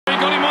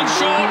gone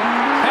short,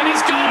 and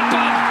he's got it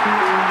back.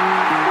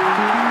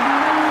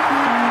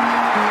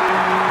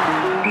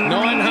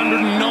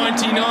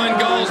 999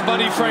 goals,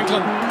 Buddy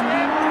Franklin.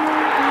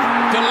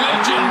 The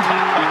legend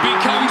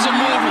becomes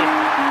immortal.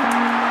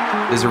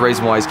 There's a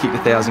reason why he's kicked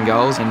 1,000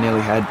 goals and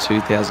nearly had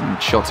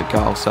 2,000 shots at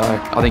goal. So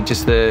I think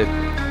just the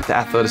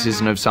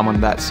athleticism of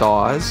someone that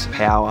size,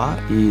 power,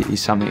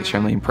 is something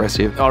extremely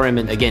impressive. I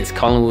remember against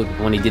Collingwood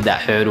when he did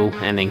that hurdle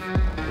and then,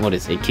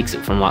 he kicks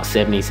it from like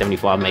 70,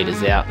 75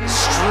 metres out.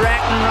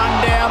 Stratton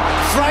run down,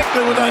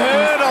 Franklin with a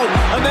hurdle,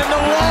 and then the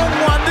long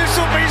one. This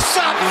will be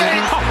something.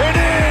 It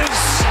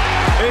is.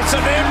 It's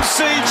an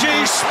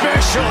MCG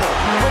special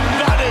from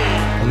Buddy.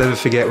 I'll never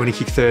forget when he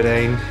kicked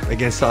 13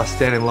 against us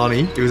down in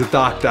Lonnie. It was a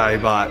dark day,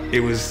 but it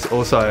was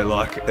also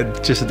like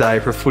just a day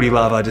for a footy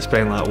lover, just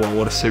being like, well,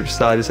 what a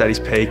superstar, just at his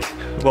peak.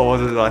 What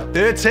was it, like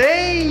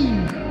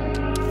 13?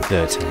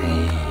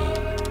 13.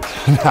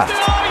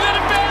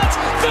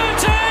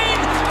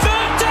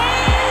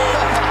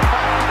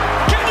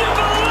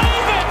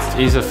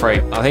 He's a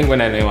freak. I think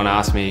when anyone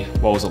asks me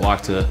what was it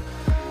like to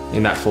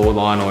in that forward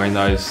line or in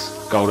those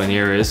golden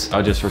eras,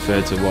 I just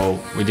referred to, well,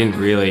 we didn't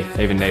really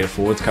even need a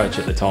forwards coach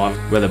at the time.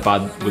 Whether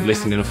Bud would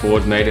listen in a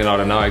forwards meeting, I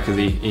don't know, because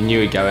he knew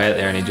he'd go out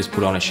there and he'd just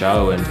put on a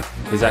show. And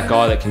he's that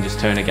guy that can just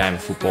turn a game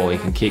of football. He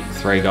can kick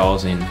 3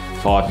 goals in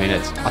 5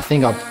 minutes. I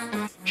think I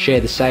share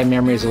the same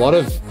memory as a lot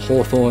of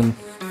Hawthorn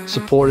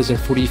supporters and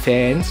footy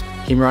fans.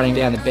 Him running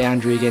down the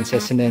boundary against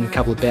Essendon, a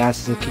couple of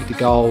bounces and kicked a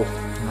goal.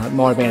 It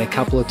might have been a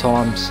couple of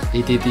times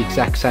he did the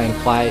exact same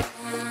play.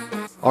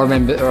 I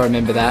remember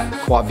that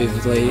quite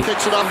vividly.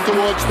 Kicks it up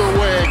towards the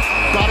wing.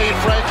 Buddy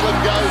Franklin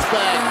goes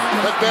back.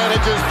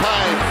 Advantage is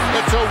paid.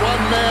 It's a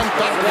one-man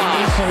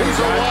backlash.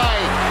 He's away.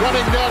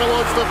 Running down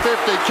towards the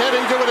 50. Can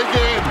he do it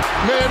again?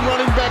 Man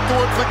running back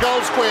towards the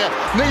goal square.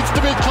 Needs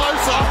to be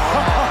closer.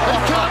 He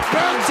can't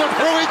bounce it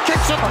through. He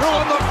kicks it through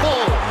on the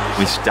full.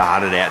 We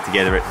started out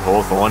together at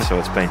Hawthorn, so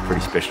it's been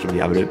pretty special to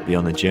be able to be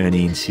on the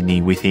journey in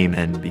Sydney with him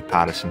and be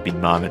part of some big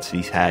moments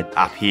he's had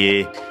up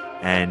here.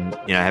 And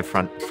have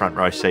front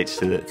row seats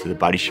to the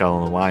Buddy Show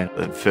on the way.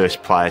 The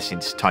first player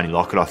since Tony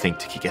Lockett, I think,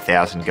 to kick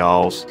 1,000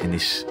 goals in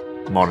this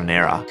modern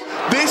era.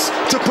 This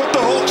to put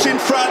the Hawks in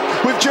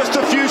front with just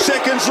a few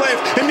seconds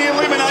left in the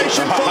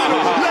elimination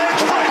final.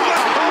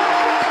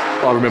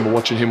 I remember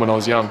watching him when I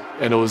was young,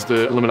 and it was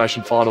the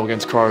elimination final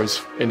against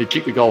Crows, and he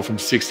kicked the goal from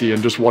 60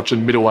 and just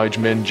watching middle-aged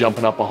men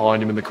jumping up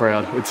behind him in the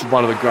crowd. It's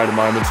one of the greater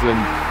moments. And then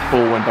the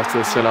ball went back to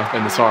the centre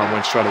and the siren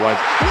went straight away.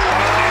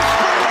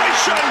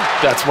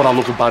 That's when I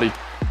look at Buddy.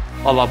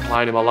 I love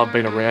playing him. I love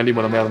being around him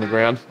when I'm out on the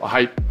ground. I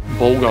hate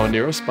ball going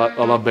near us, but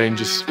I love being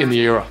just in the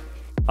era.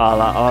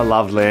 I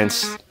loved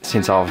Lance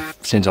since I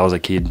was a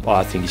kid.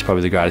 I think he's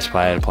probably the greatest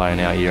player to play in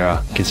our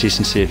era.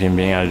 Consistency of him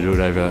being able to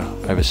do it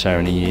over so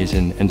many years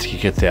and to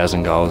kick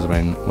 1,000 goals, I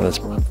mean, well,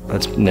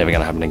 that's never going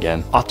to happen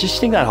again. I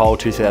just think that whole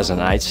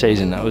 2008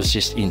 season, that was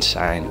just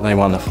insane. They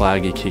won the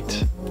flag, he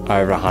kicked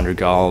over 100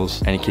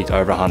 goals and he kicked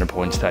over 100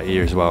 points that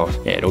year as well.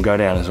 Yeah, it'll go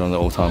down as one of the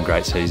all-time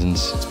great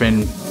seasons. It's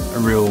been a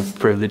real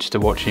privilege to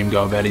watch him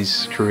go about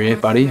his career,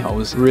 Buddy. I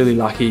was really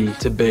lucky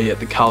to be at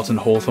the Carlton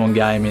Hawthorn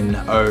game in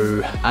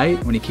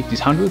 2008 when he kicked his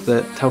 100th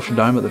at Telstra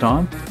Dome at the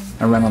time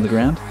and ran on the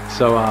ground.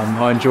 So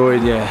I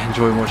enjoyed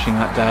watching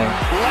that day.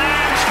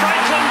 Lance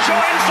Franklin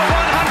joins the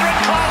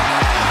 100 club.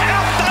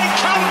 Out they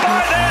come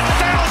by their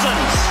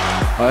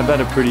thousands. I've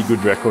had a pretty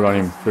good record on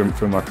him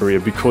from my career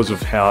because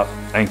of how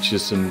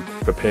anxious and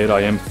prepared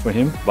I am for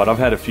him. But I've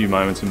had a few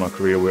moments in my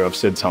career where I've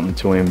said something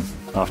to him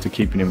after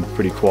keeping him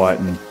pretty quiet,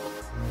 and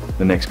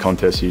the next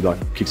contest he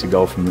kicks a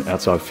goal from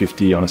outside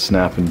 50 on a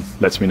snap and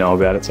lets me know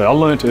about it. So I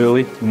learnt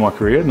early in my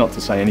career not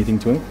to say anything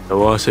to him.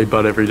 Well, I see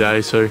Bud every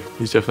day, so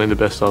he's definitely the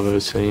best I've ever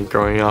seen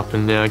growing up,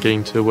 and now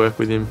getting to work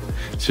with him,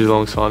 sit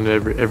alongside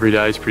him every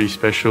day is pretpretty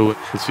special.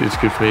 It's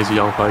good for me as a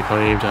young player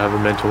coming in to have a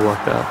mentor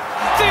like that.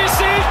 This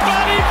is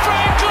Buddy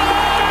Franklin!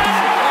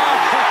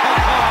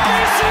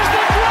 This is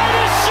the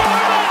greatest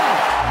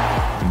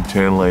showman!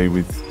 Internally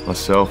with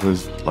myself,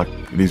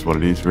 it is what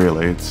it is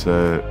really.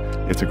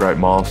 It's a great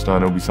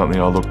milestone. It'll be something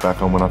I'll look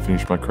back on when I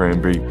finish my career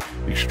and be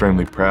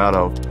extremely proud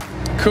of.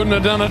 Couldn't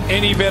have done it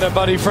any better,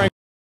 Buddy Franklin.